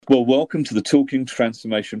Well, welcome to the Talking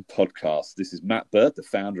Transformation podcast. This is Matt Bird, the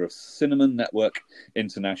founder of Cinnamon Network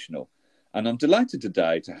International. And I'm delighted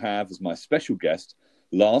today to have as my special guest,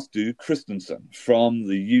 Lars Du Christensen from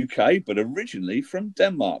the UK, but originally from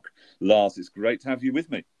Denmark. Lars, it's great to have you with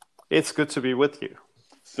me. It's good to be with you.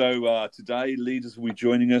 So today, leaders will be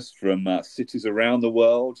joining us from cities around the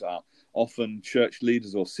world, often church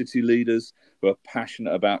leaders or city leaders who are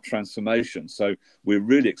passionate about transformation. So we're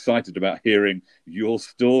really excited about hearing your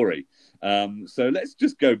story. So let's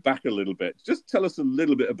just go back a little bit. Just tell us a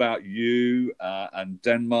little bit about you and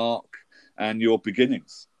Denmark and your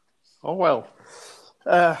beginnings. Oh, well,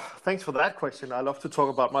 thanks for that question. I love to talk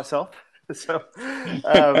about myself.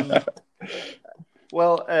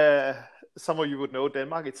 Some of you would know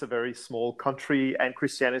Denmark. It's a very small country, and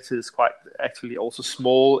Christianity is quite actually also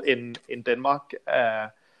small in Denmark.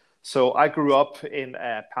 So I grew up in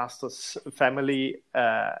a pastor's family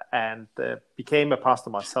and became a pastor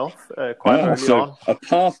myself quite early on. A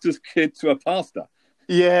pastor's kid to a pastor.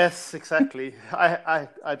 Yes, exactly.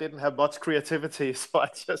 I didn't have much creativity, so I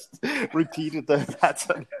just repeated the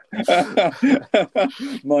pattern.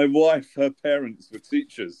 My wife, her parents were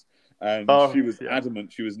teachers. And she was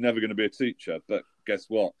adamant she was never going to be a teacher. But guess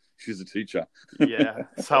what? She's a teacher. Yeah,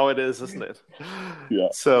 that's how it is, isn't it? Yeah.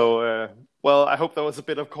 So, I hope there was a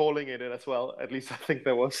bit of calling in it as well. At least I think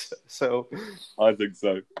there was. So, I think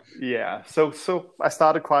so. Yeah. So I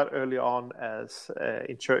started quite early on as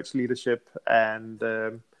in church leadership and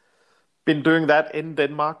been doing that in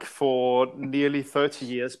Denmark for nearly 30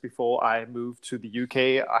 years before I moved to the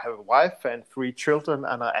UK. I have a wife and 3 children,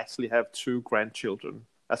 and I actually have 2 grandchildren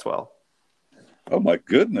as well. Oh my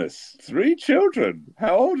goodness, 3 children.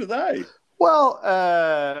 How old are they? Well,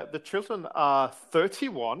 the children are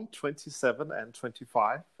 31, 27 and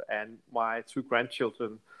 25, and my 2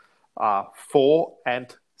 grandchildren are 4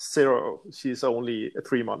 and 0. She's only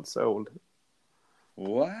 3 months old.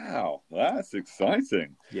 Wow, that's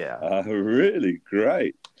exciting. Yeah. Really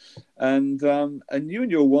great. And you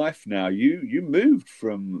and your wife now, you moved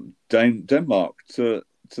from Denmark to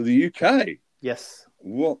the UK. Yes.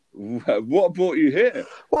 What brought you here?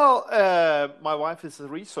 Well, my wife is a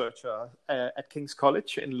researcher at King's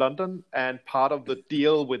College in London, and part of the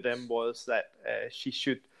deal with them was that she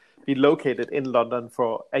should be located in London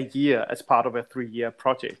for a year as part of a 3-year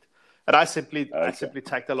project. And I simply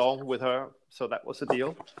tagged along with her, so that was a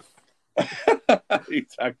deal. You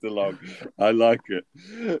tagged along. I like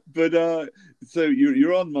it. But so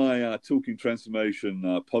you're on my Talking Transformation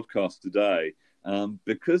podcast today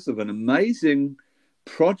because of an amazing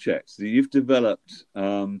project that you've developed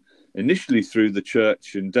initially through the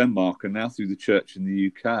church in Denmark and now through the church in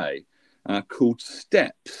the UK called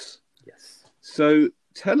STEPS. Yes. So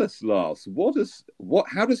tell us, Lars,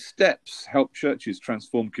 how does STEPS help churches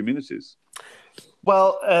transform communities?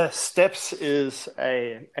 Well, STEPS is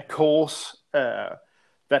a course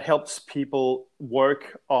that helps people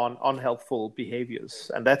work on unhelpful behaviors.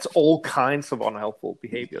 And that's all kinds of unhelpful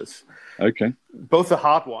behaviors. Okay. Both the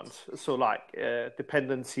hard ones, so like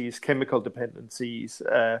dependencies, chemical dependencies,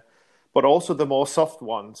 but also the more soft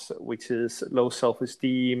ones, which is low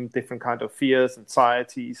self-esteem, different kind of fears,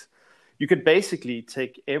 anxieties. You can basically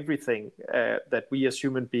take everything that we as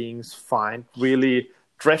human beings find really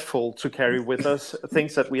dreadful to carry with us,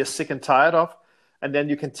 things that we are sick and tired of, and then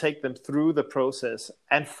you can take them through the process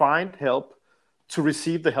and find help to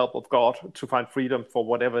receive the help of God, to find freedom for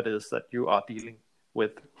whatever it is that you are dealing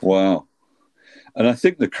with. Wow. And I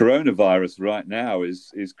think the coronavirus right now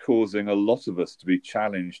is causing a lot of us to be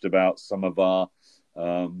challenged about some of our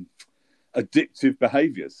addictive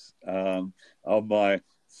behaviors. On my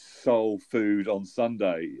Soul Food on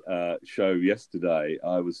Sunday show yesterday,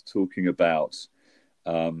 I was talking about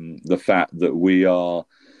the fact that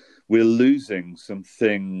we're losing some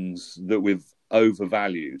things that we've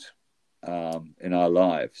overvalued in our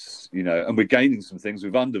lives, and we're gaining some things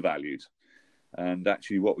we've undervalued. And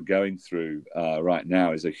actually what we're going through right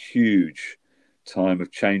now is a huge time of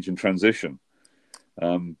change and transition.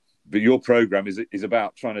 But your program is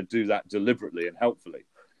about trying to do that deliberately and helpfully.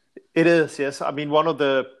 It is, yes. I mean, one of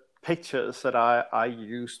the pictures that I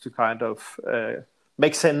use to kind of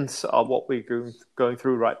make sense of what we're going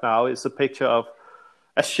through right now is a picture of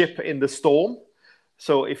a ship in the storm.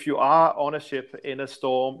 So if you are on a ship in a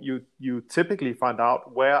storm, you typically find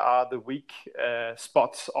out where are the weak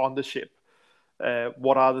spots on the ship.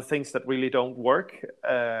 What are the things that really don't work?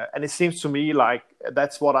 And it seems to me like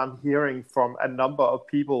that's what I'm hearing from a number of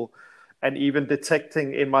people, and even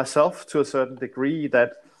detecting in myself to a certain degree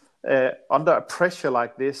that under a pressure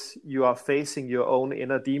like this, you are facing your own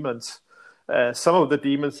inner demons. Some of the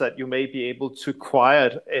demons that you may be able to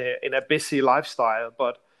quiet in a busy lifestyle,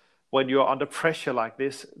 but when you're under pressure like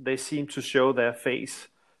this, they seem to show their face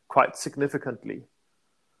quite significantly.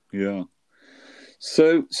 Yeah.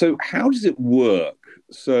 So how does it work?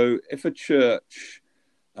 So if a church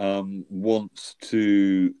wants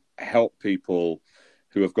to help people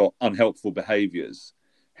who have got unhelpful behaviors,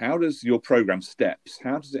 how does your program Steps,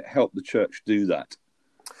 how does it help the church do that?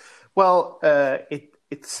 Well,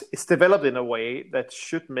 it's developed in a way that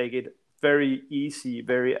should make it very easy,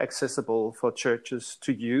 very accessible for churches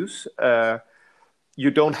to use.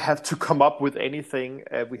 You don't have to come up with anything.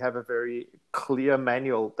 We have a very clear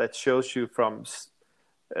manual that shows you from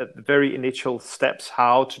the very initial steps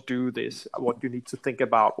how to do this, what you need to think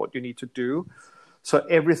about, what you need to do. So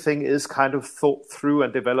everything is kind of thought through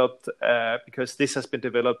and developed because this has been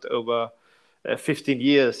developed over 15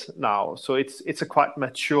 years now. So it's a quite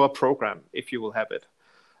mature program, if you will have it.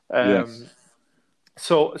 Yes.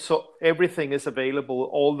 So everything is available.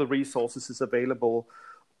 All the resources is available.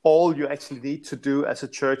 All you actually need to do as a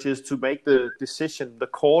church is to make the decision, the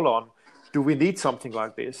call on, do we need something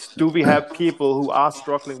like this? Do we have people who are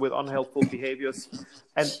struggling with unhelpful behaviors?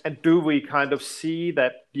 And do we kind of see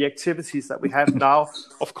that the activities that we have now,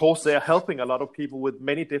 of course, they are helping a lot of people with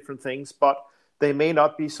many different things, but they may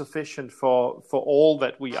not be sufficient for all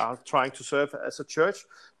that we are trying to serve as a church,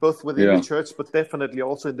 both within the church, but definitely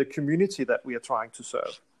also in the community that we are trying to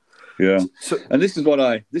serve. Yeah, and this is what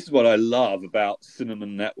I love about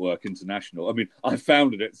Cinnamon Network International. I mean, I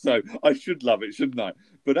founded it, so I should love it, shouldn't I?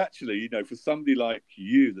 But actually, you know, for somebody like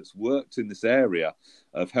you that's worked in this area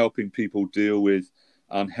of helping people deal with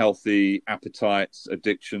unhealthy appetites,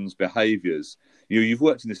 addictions, behaviours, you've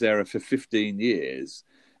worked in this area for 15 years,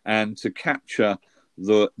 and to capture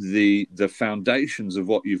the foundations of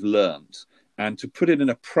what you've learned and to put it in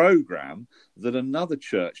a program that another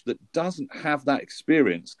church that doesn't have that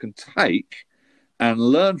experience can take and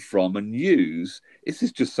learn from and use, this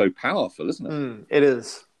is just so powerful, isn't it? It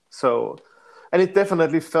is. So, and it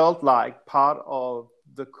definitely felt like part of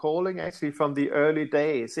the calling actually from the early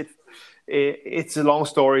days. It's a long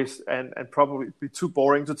story and probably be too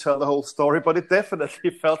boring to tell the whole story, but it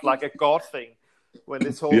definitely felt like a God thing when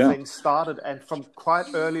this whole thing started. And from quite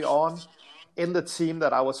early on, in the team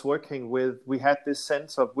that I was working with, we had this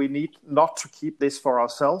sense of we need not to keep this for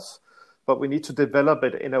ourselves, but we need to develop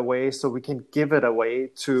it in a way so we can give it away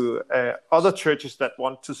to other churches that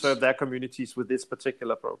want to serve their communities with this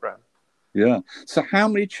particular program. Yeah. So how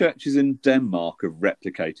many churches in Denmark have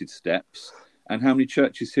replicated Steps? And how many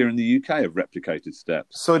churches here in the UK have replicated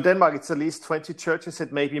Steps? So in Denmark, it's at least 20 churches.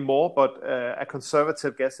 It may be more, but a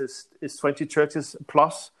conservative guess is 20 churches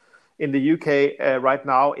plus. In the UK right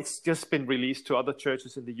now, it's just been released to other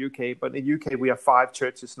churches in the UK. But in the UK, we have 5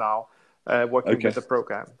 churches now working with the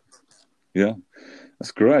program. Yeah,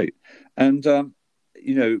 that's great. And,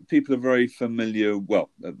 you know, people are very familiar,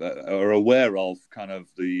 are aware of kind of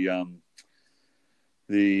the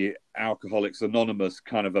Alcoholics Anonymous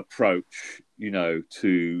kind of approach, you know,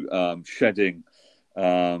 to shedding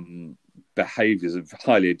behaviors of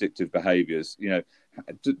highly addictive behaviors. You know,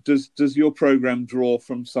 does your program draw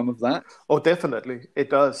from some of that? Oh, definitely, it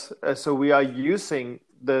does. So we are using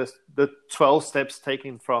the 12 steps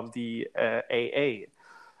taken from the AA.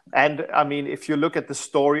 And I mean, if you look at the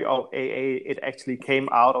story of AA, it actually came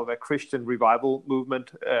out of a Christian revival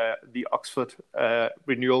movement, the Oxford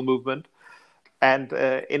Renewal Movement. And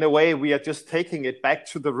in a way, we are just taking it back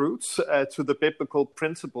to the roots, to the biblical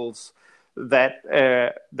principles that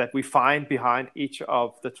we find behind each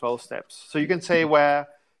of the 12 steps. So you can say where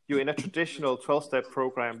you in a traditional 12-step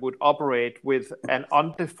program would operate with an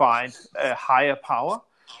undefined higher power,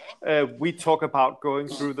 we talk about going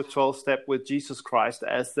through the 12-step with Jesus Christ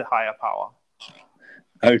as the higher power.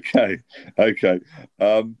 Okay.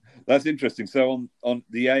 That's interesting. So on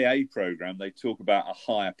the AA program, they talk about a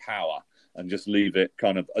higher power and just leave it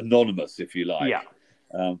kind of anonymous, if you like. Yeah.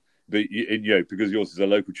 But you know, because yours is a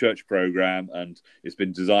local church program and it's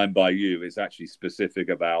been designed by you, it's actually specific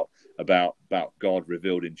about God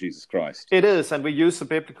revealed in Jesus Christ. It is, and we use the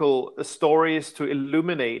biblical stories to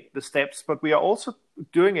illuminate the steps, but we are also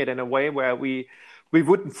doing it in a way where we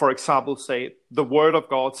wouldn't, for example, say the Word of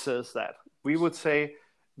God says that. We would say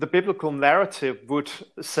the biblical narrative would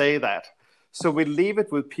say that. So we leave it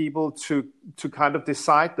with people to kind of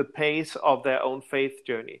decide the pace of their own faith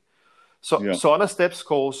journey. So on a steps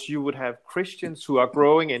course, you would have Christians who are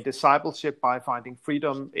growing in discipleship by finding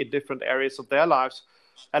freedom in different areas of their lives,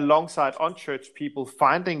 alongside unchurched people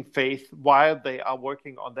finding faith while they are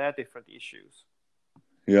working on their different issues.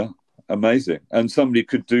 Yeah, amazing. And somebody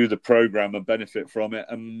could do the program and benefit from it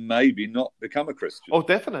and maybe not become a Christian. Oh,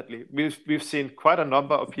 definitely. We've seen quite a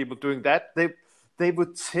number of people doing that. They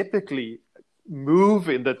would typically move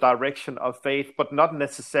in the direction of faith, but not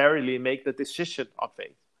necessarily make the decision on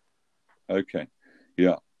faith. Okay,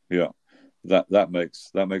 yeah, yeah, that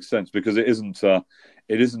makes sense, because it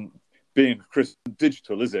isn't being Christian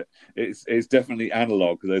digital, is it? It's definitely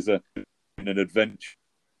analog. There's an adventure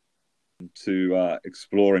to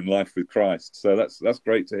exploring life with Christ. So that's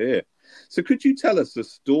great to hear. So could you tell us a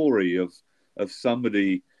story of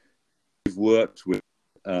somebody you've worked with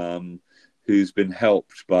who's been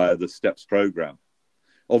helped by the STEPS program?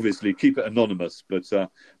 Obviously, keep it anonymous, but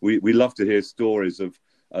we love to hear stories of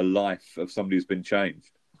a life of somebody who's been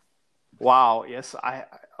changed. Wow, yes,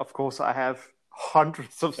 of course I have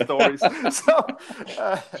hundreds of stories.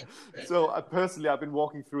 So personally, I've been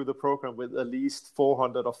walking through the program with at least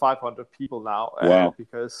 400 or 500 people now. Wow.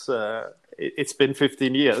 Because it's been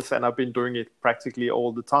 15 years and I've been doing it practically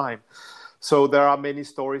all the time. So there are many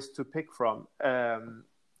stories to pick from.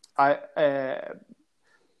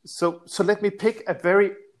 So let me pick a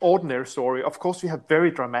very ordinary story. Of course, we have very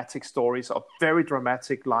dramatic stories of very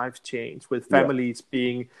dramatic life change, with families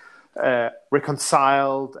being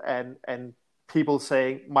reconciled and people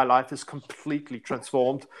saying, my life is completely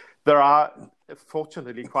transformed. There are,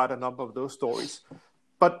 fortunately, quite a number of those stories.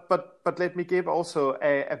 But let me give also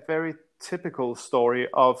a very typical story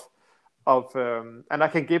of and I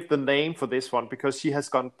can give the name for this one because she has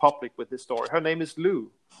gone public with this story. Her name is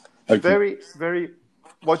Lou. Okay. Very, very,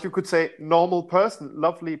 what you could say, normal person,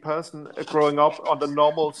 lovely person, growing up under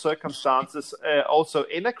normal circumstances, also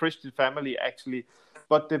in a Christian family, actually,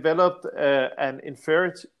 but developed an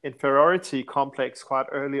inferiority complex quite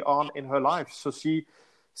early on in her life. So she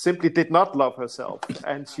simply did not love herself,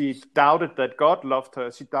 and she doubted that God loved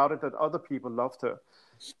her. She doubted that other people loved her.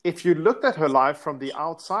 If you looked at her life from the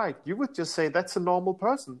outside, you would just say that's a normal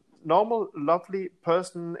person, normal, lovely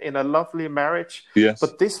person in a lovely marriage. Yes.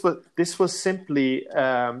 But this was simply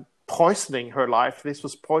poisoning her life. This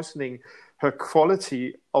was poisoning her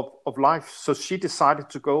quality of life. So she decided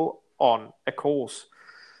to go on a course.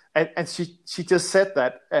 And she just said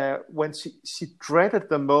that when she dreaded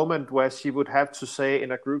the moment where she would have to say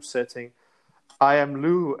in a group setting, I am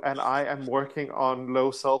Lou and I am working on low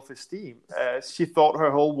self-esteem. She thought her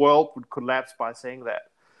whole world would collapse by saying that.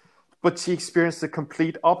 But she experienced the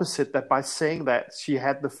complete opposite, that by saying that, she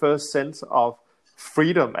had the first sense of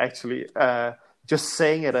freedom, actually, just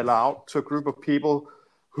saying it aloud to a group of people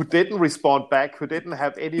who didn't respond back, who didn't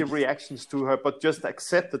have any reactions to her, but just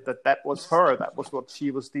accepted that was her, that was what she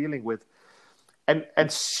was dealing with.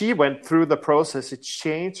 And she went through the process. It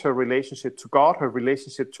changed her relationship to God, her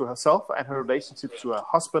relationship to herself, and her relationship to her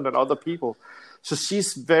husband and other people. So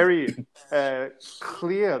she's very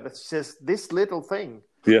clear that she says, this little thing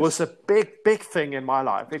was a big thing in my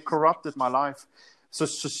life. It corrupted my life. So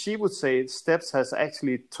she would say STEPS has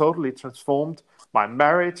actually totally transformed my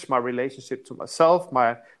marriage, my relationship to myself,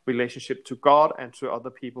 my relationship to God and to other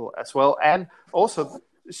people as well. And also,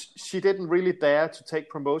 she didn't really dare to take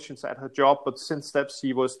promotions at her job, but since STEPS,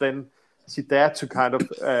 she dared to kind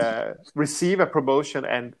of receive a promotion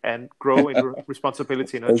and grow in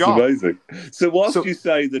responsibility in her job. That's amazing. So whilst you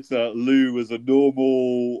say that Lou was a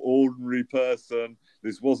normal, ordinary person,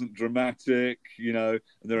 this wasn't dramatic, and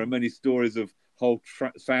there are many stories of whole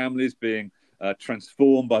families being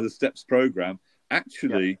transformed by the STEPS program.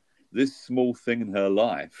 Actually, this small thing in her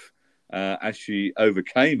life, as she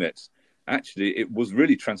overcame it, actually, it was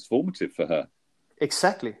really transformative for her.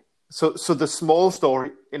 Exactly. So the small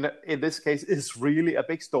story in this case is really a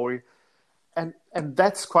big story, and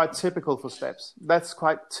that's quite typical for STEPS. That's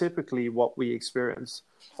quite typically what we experience,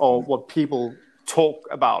 or what people talk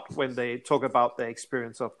about when they talk about their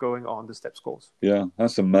experience of going on the STEPS course. Yeah,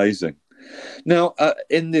 that's amazing. Now,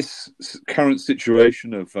 in this current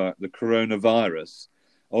situation of the coronavirus,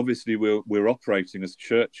 obviously we're operating as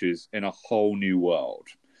churches in a whole new world.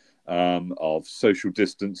 Of social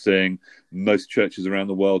distancing, most churches around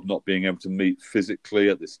the world not being able to meet physically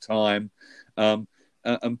at this time. And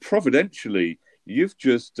providentially, you've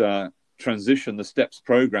just transitioned the STEPS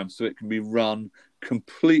program so it can be run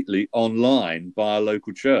completely online by a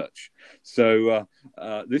local church. So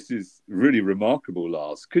this is really remarkable,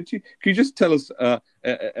 Lars. Could you just tell us a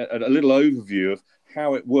little overview of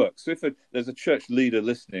how it works? So if there's a church leader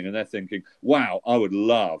listening and they're thinking, wow, I would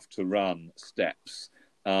love to run STEPS,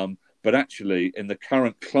 but actually, in the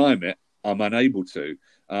current climate, I'm unable to.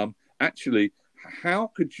 Actually,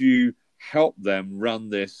 how could you help them run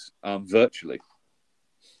this virtually?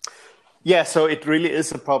 Yeah, so it really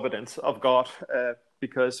is a providence of God,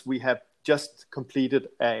 because we have just completed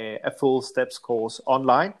a full STEPS course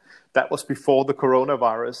online. That was before the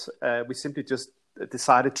coronavirus. We simply just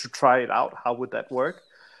decided to try it out. How would that work?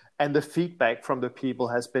 and the feedback from the people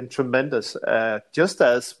has been tremendous, just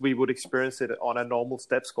as we would experience it on a normal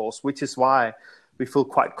steps course, which is why we feel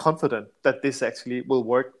quite confident that this actually will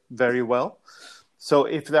work very well. So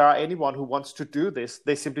if there are anyone who wants to do this,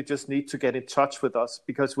 they simply just need to get in touch with us,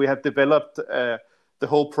 because we have developed the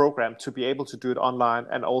whole program to be able to do it online,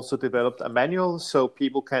 and also developed a manual so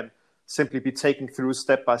people can simply be taken through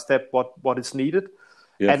step by step what is needed.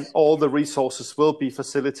 Yes. And all the resources will be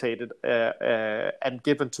facilitated and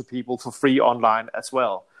given to people for free online as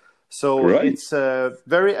well. So It's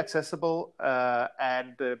very accessible,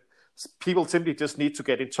 and people simply just need to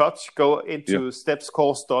get in touch, go into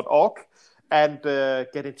stepscourse.org and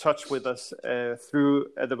get in touch with us through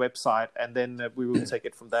the website, and then we will take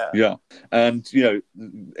it from there. Yeah, and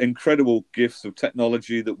incredible gifts of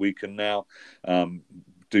technology that we can now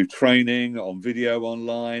do training on video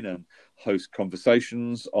online and host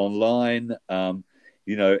conversations online.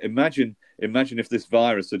 Imagine if this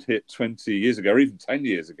virus had hit 20 years ago, or even 10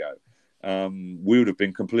 years ago. We would have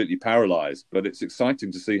been completely paralyzed. But it's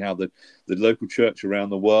exciting to see how the local church around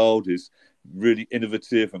the world is really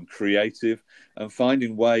innovative and creative, and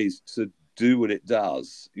finding ways to do what it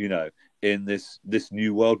does, in this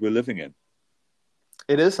new world we're living in.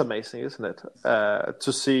 It is amazing, isn't it?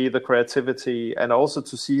 To see the creativity, and also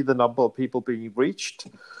to see the number of people being reached.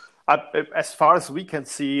 As far as we can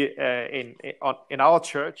see in our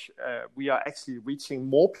church, we are actually reaching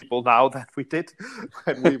more people now than we did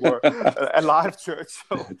when we were a live church.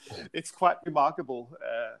 So it's quite remarkable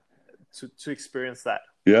to experience that.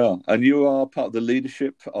 Yeah, and you are part of the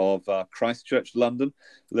leadership of Christchurch London,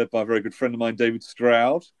 led by a very good friend of mine, David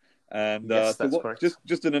Stroud. And yes, that's correct.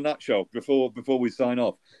 Just in a nutshell, before we sign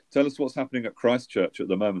off, tell us what's happening at Christchurch at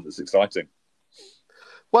the moment that's exciting.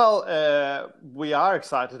 Well, we are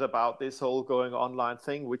excited about this whole going online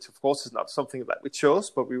thing, which of course is not something that we chose,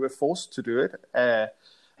 but we were forced to do it.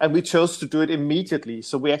 And we chose to do it immediately.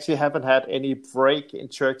 So we actually haven't had any break in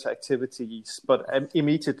church activities, but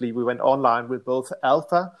immediately we went online with both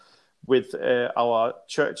Alpha, with our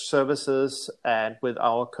church services, and with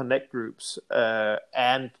our connect groups,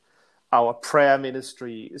 and our prayer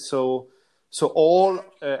ministry. So all,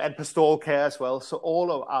 and pastoral care as well. So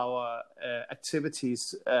all of our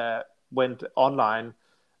activities went online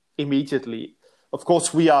immediately. Of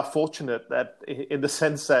course, we are fortunate that in the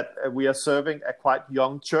sense that we are serving a quite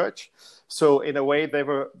young church. So in a way, they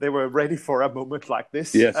were ready for a moment like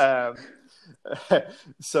this. Yes.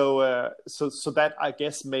 So that, I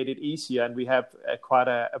guess, made it easier. And we have quite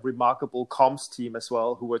a remarkable comms team as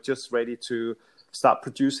well, who were just ready to start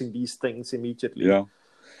producing these things immediately. Yeah.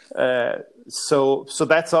 So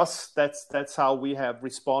that's us. That's how we have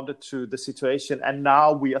responded to the situation. And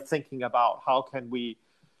now we are thinking about how can we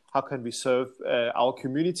serve our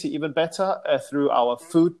community even better through our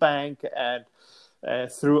food bank and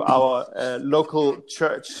through our local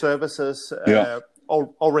church services.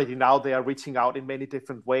 Already now they are reaching out in many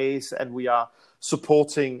different ways, and we are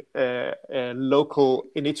supporting local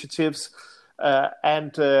initiatives.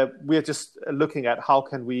 And we are just looking at how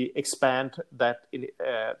can we expand that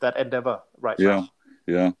endeavor now.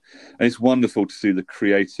 Yeah. And it's wonderful to see the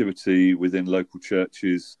creativity within local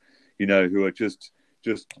churches, who are just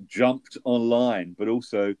jumped online, but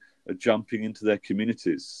also jumping into their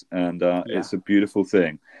communities. And it's a beautiful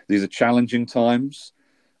thing. These are challenging times,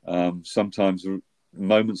 sometimes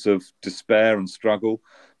moments of despair and struggle,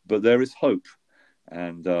 but there is hope.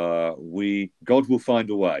 And God will find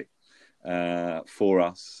a way for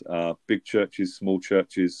us, big churches, small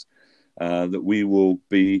churches, that we will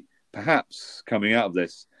be perhaps coming out of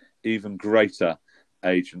this even greater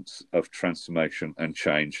agents of transformation and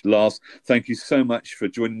change. Lars, thank you so much for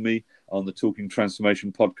joining me on the Talking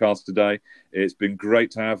Transformation podcast today. It's been great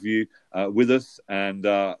to have you with us, and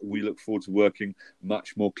we look forward to working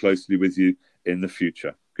much more closely with you in the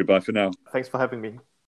future. Goodbye for now. Thanks for having me.